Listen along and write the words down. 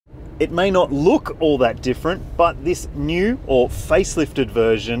It may not look all that different, but this new or facelifted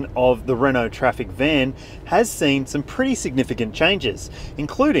version of the Renault Trafic van has seen some pretty significant changes,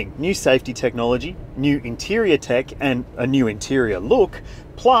 including new safety technology, new interior tech, and a new interior look.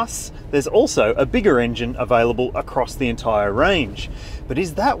 Plus, there's also a bigger engine available across the entire range. But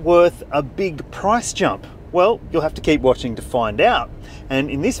is that worth a big price jump? Well, you'll have to keep watching to find out. And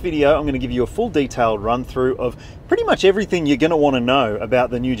in this video, I'm going to give you a full detailed run through of pretty much everything you're going to want to know about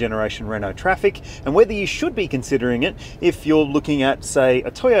the new generation Renault Trafic and whether you should be considering it if you're looking at, say,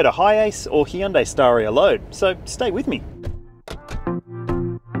 a Toyota HiAce or Hyundai Staria Load. So stay with me.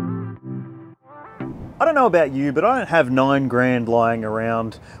 I don't know about you, but I don't have $9 grand lying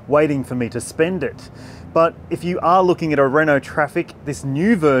around waiting for me to spend it. But if you are looking at a Renault Trafic, this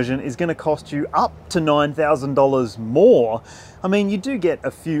new version is going to cost you up to $9,000 more. I mean, you do get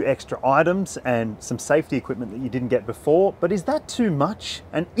a few extra items and some safety equipment that you didn't get before, but is that too much?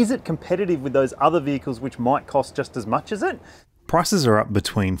 And is it competitive with those other vehicles which might cost just as much as it? Prices are up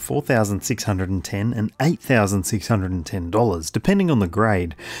between $4,610 and $8,610 depending on the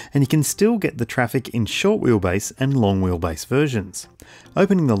grade, and you can still get the Trafic in short wheelbase and long wheelbase versions.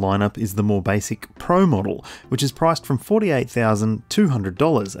 Opening the lineup is the more basic Pro model, which is priced from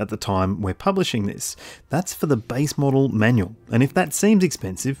 $48,200 at the time we're publishing this. That's for the base model manual, and if that seems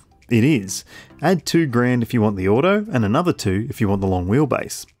expensive, it is. Add $2 grand if you want the auto, and another $2 if you want the long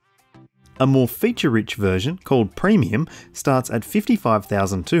wheelbase. A more feature-rich version, called Premium, starts at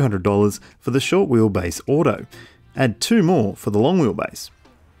 $55,200 for the short wheelbase auto. Add $2 more for the long wheelbase.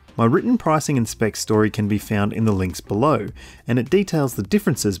 My written pricing and spec story can be found in the links below, and it details the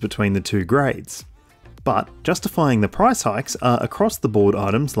differences between the two grades. But justifying the price hikes are across-the-board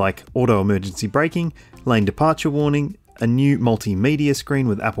items like auto emergency braking, lane departure warning, a new multimedia screen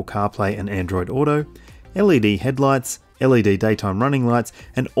with Apple CarPlay and Android Auto, LED headlights, LED daytime running lights,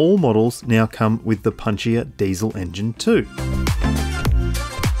 and all models now come with the punchier diesel engine too.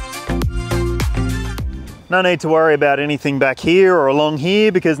 No need to worry about anything back here or along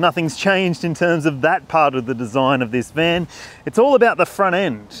here because nothing's changed in terms of that part of the design of this van. It's all about the front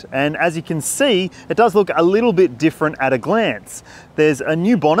end, and as you can see, it does look a little bit different at a glance. There's a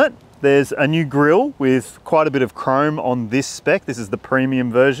new bonnet. There's a new grille with quite a bit of chrome on this spec. This is the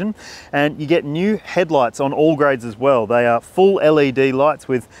premium version. And you get new headlights on all grades as well. They are full LED lights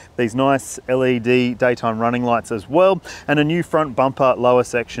with these nice LED daytime running lights as well. And a new front bumper lower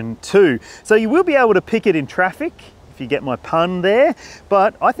section too. So you will be able to pick it in traffic, if you get my pun there.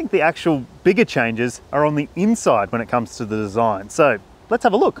 But I think the actual bigger changes are on the inside when it comes to the design. So let's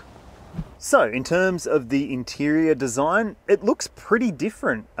have a look. So in terms of the interior design, it looks pretty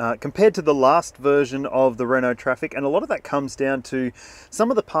different compared to the last version of the Renault Trafic, and a lot of that comes down to some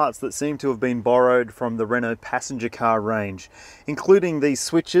of the parts that seem to have been borrowed from the Renault passenger car range, including these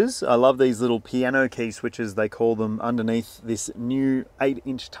switches. I love these little piano key switches, they call them, underneath this new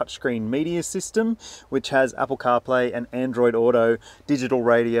 8-inch touchscreen media system, which has Apple CarPlay and Android Auto, digital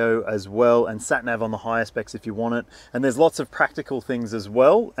radio as well, and sat-nav on the higher specs if you want it. And there's lots of practical things as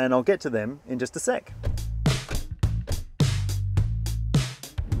well, and I'll get to them in just a sec.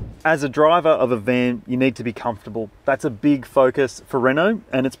 As a driver of a van, you need to be comfortable. That's a big focus for Renault,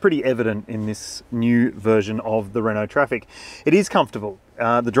 and it's pretty evident in this new version of the Renault Trafic. It is comfortable.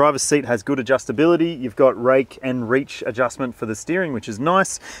 The driver's seat has good adjustability. You've got rake and reach adjustment for the steering, which is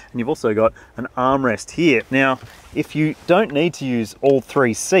nice. And you've also got an armrest here. Now, if you don't need to use all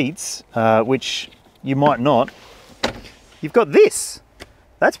three seats, which you might not, you've got this.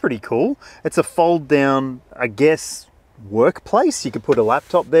 That's pretty cool. It's a fold down, I guess, workplace. You could put a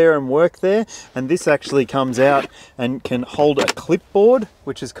laptop there and work there. And this actually comes out and can hold a clipboard,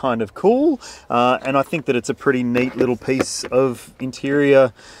 which is kind of cool. And I think that it's a pretty neat little piece of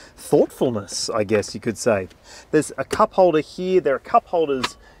interior thoughtfulness, I guess you could say. There's a cup holder here. There are cup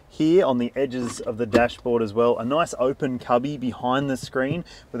holders here on the edges of the dashboard as well. A nice open cubby behind the screen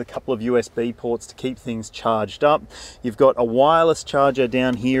with a couple of USB ports to keep things charged up. You've got a wireless charger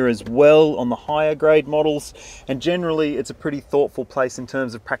down here as well on the higher grade models, and generally it's a pretty thoughtful place in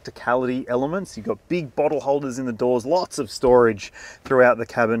terms of practicality elements. You've got big bottle holders in the doors, lots of storage throughout the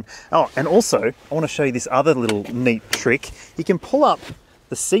cabin. Oh, and also I want to show you this other little neat trick. You can pull up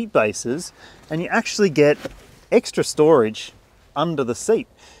the seat bases and you actually get extra storage under the seat,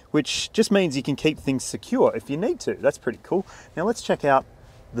 which just means you can keep things secure if you need to. That's pretty cool. Now let's check out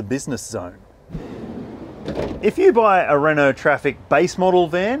the business zone. If you buy a Renault Trafic base model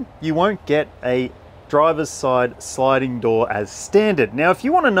van, you won't get a driver's side sliding door as standard. Now, if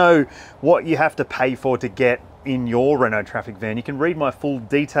you want to know what you have to pay for to get in your Renault Trafic van, you can read my full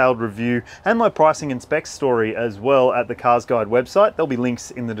detailed review and my pricing and specs story as well at the CarsGuide website. There'll be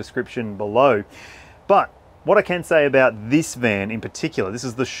links in the description below. But what I can say about this van in particular, this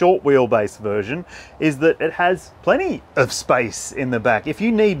is the short wheelbase version, is that it has plenty of space in the back. If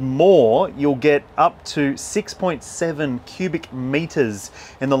you need more, you'll get up to 6.7 cubic meters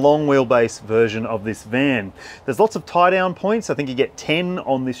in the long wheelbase version of this van. There's lots of tie down points. I think you get 10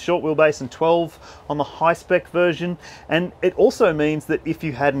 on this short wheelbase and 12 on the high spec version. And it also means that if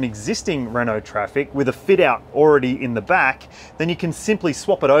you had an existing Renault Trafic with a fit out already in the back, then you can simply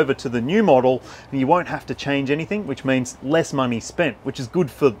swap it over to the new model and you won't have to change anything, which means less money spent, which is good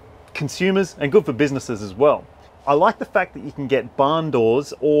for consumers and good for businesses as well. I like the fact that you can get barn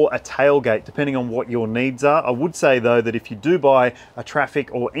doors or a tailgate depending on what your needs are. I would say though that if you do buy a Trafic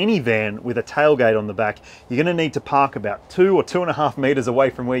or any van with a tailgate on the back, you're going to need to park about 2 or 2.5 meters away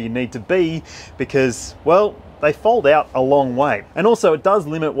from where you need to be because, well, they fold out a long way. And also it does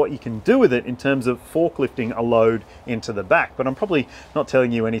limit what you can do with it in terms of forklifting a load into the back. But I'm probably not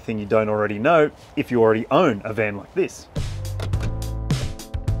telling you anything you don't already know if you already own a van like this.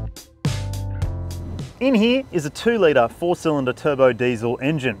 In here is a 2-litre 4-cylinder turbo diesel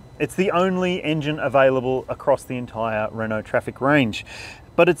engine. It's the only engine available across the entire Renault Trafic range.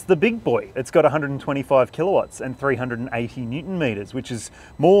 But it's the big boy. It's got 125 kilowatts and 380 Newton meters, which is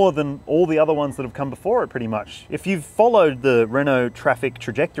more than all the other ones that have come before it pretty much. If you've followed the Renault Trafic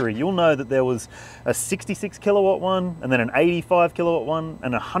trajectory, you'll know that there was a 66 kilowatt one, and then an 85 kilowatt one,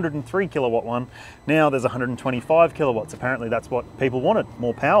 and a 103 kilowatt one. Now there's 125 kilowatts. Apparently that's what people wanted,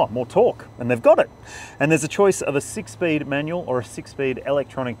 more power, more torque, and they've got it. And there's a choice of a 6-speed manual or a 6-speed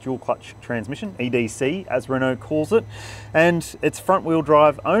electronic dual clutch transmission, EDC as Renault calls it, and it's front wheel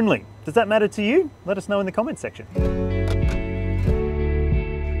drive only. Does that matter to you? Let us know in the comments section.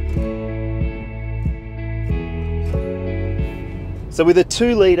 So with a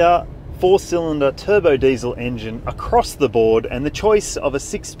 2-litre 4-cylinder turbo diesel engine across the board and the choice of a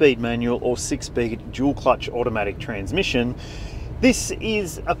 6-speed manual or 6-speed dual clutch automatic transmission, this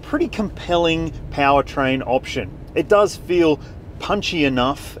is a pretty compelling powertrain option. It does feel punchy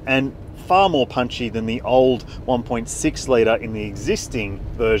enough, and far more punchy than the old 1.6 litre in the existing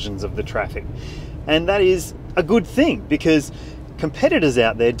versions of the Trafic. And that is a good thing because competitors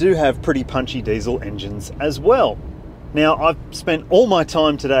out there do have pretty punchy diesel engines as well. Now, I've spent all my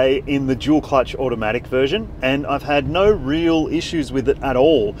time today in the dual clutch automatic version and I've had no real issues with it at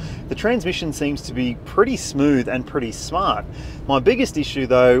all. The transmission seems to be pretty smooth and pretty smart. My biggest issue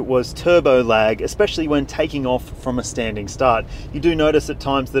though was turbo lag, especially when taking off from a standing start. You do notice at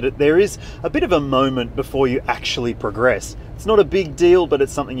times that there is a bit of a moment before you actually progress. It's not a big deal, but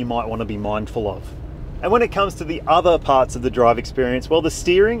it's something you might want to be mindful of. And when it comes to the other parts of the drive experience, well, the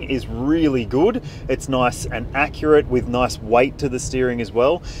steering is really good. It's nice and accurate with nice weight to the steering as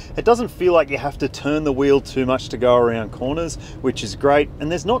well. It doesn't feel like you have to turn the wheel too much to go around corners, which is great.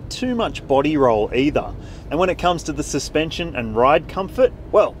 And there's not too much body roll either. And when it comes to the suspension and ride comfort,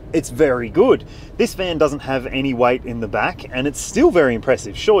 well, it's very good. This van doesn't have any weight in the back and it's still very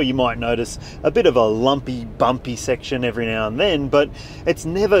impressive. Sure, you might notice a bit of a lumpy, bumpy section every now and then, but it's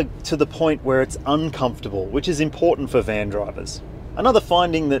never to the point where it's uncomfortable, which is important for van drivers. Another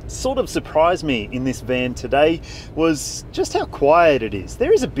finding that sort of surprised me in this van today was just how quiet it is.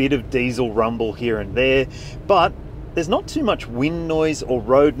 There is a bit of diesel rumble here and there, but there's not too much wind noise or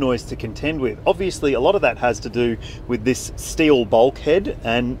road noise to contend with. Obviously, a lot of that has to do with this steel bulkhead,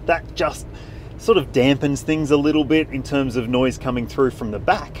 and that just sort of dampens things a little bit in terms of noise coming through from the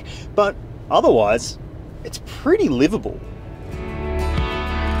back. But otherwise, it's pretty livable.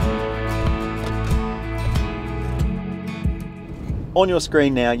 On your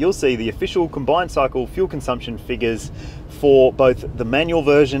screen now, you'll see the official combined cycle fuel consumption figures for both the manual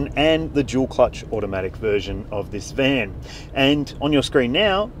version and the dual clutch automatic version of this van. And on your screen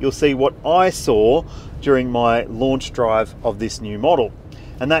now, you'll see what I saw during my launch drive of this new model.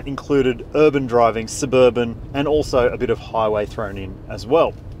 And that included urban driving, suburban, and also a bit of highway thrown in as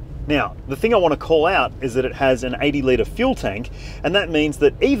well. Now, the thing I want to call out is that it has an 80-litre fuel tank, and that means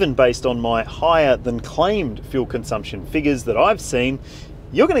that even based on my higher than claimed fuel consumption figures that I've seen,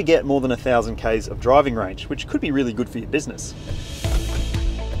 you're going to get more than 1,000 Ks of driving range, which could be really good for your business.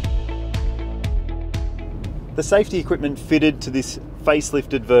 The safety equipment fitted to this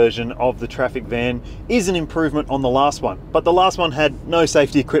facelifted version of the Trafic van is an improvement on the last one, but the last one had no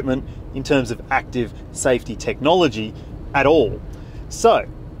safety equipment in terms of active safety technology at all. So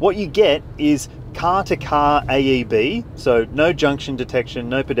what you get is car-to-car AEB, so no junction detection,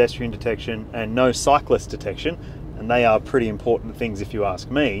 no pedestrian detection, and no cyclist detection, and they are pretty important things if you ask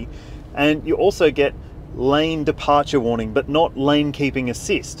me. And you also get lane departure warning, but not lane keeping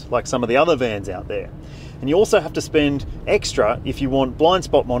assist, like some of the other vans out there. And you also have to spend extra if you want blind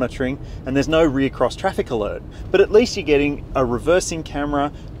spot monitoring, and there's no rear cross traffic alert. But at least you're getting a reversing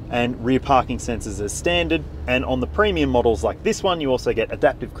camera and rear parking sensors as standard, and on the premium models like this one, you also get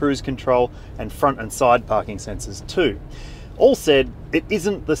adaptive cruise control and front and side parking sensors too. All said, it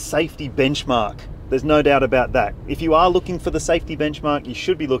isn't the safety benchmark. There's no doubt about that. If you are looking for the safety benchmark, you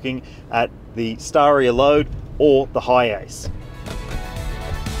should be looking at the Staria Load or the HiAce.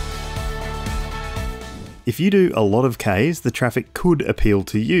 If you do a lot of Ks, the Trafic could appeal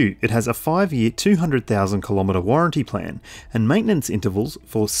to you. It has a 5-year, 200,000 kilometre warranty plan, and maintenance intervals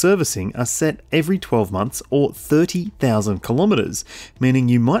for servicing are set every 12 months or 30,000 kilometres, meaning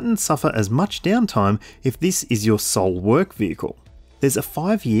you mightn't suffer as much downtime if this is your sole work vehicle. There's a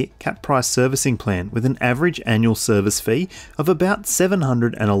 5-year cap price servicing plan with an average annual service fee of about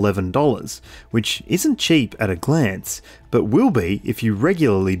 $711, which isn't cheap at a glance, but will be if you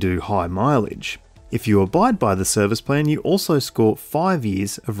regularly do high mileage. If you abide by the service plan, you also score 5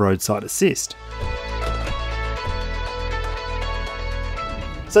 years of roadside assist.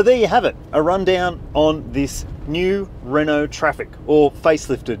 So there you have it, a rundown on this new Renault Trafic, or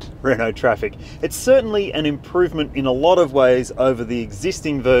facelifted Renault Trafic. It's certainly an improvement in a lot of ways over the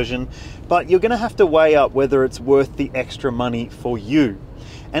existing version, but you're going to have to weigh up whether it's worth the extra money for you.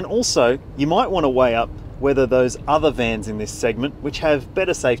 And also, you might want to weigh up whether those other vans in this segment, which have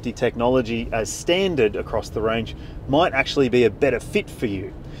better safety technology as standard across the range, might actually be a better fit for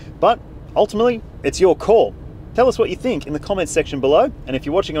you. But ultimately, it's your call. Tell us what you think in the comments section below, and if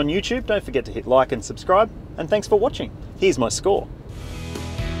you're watching on YouTube, don't forget to hit like and subscribe, and thanks for watching. Here's my score.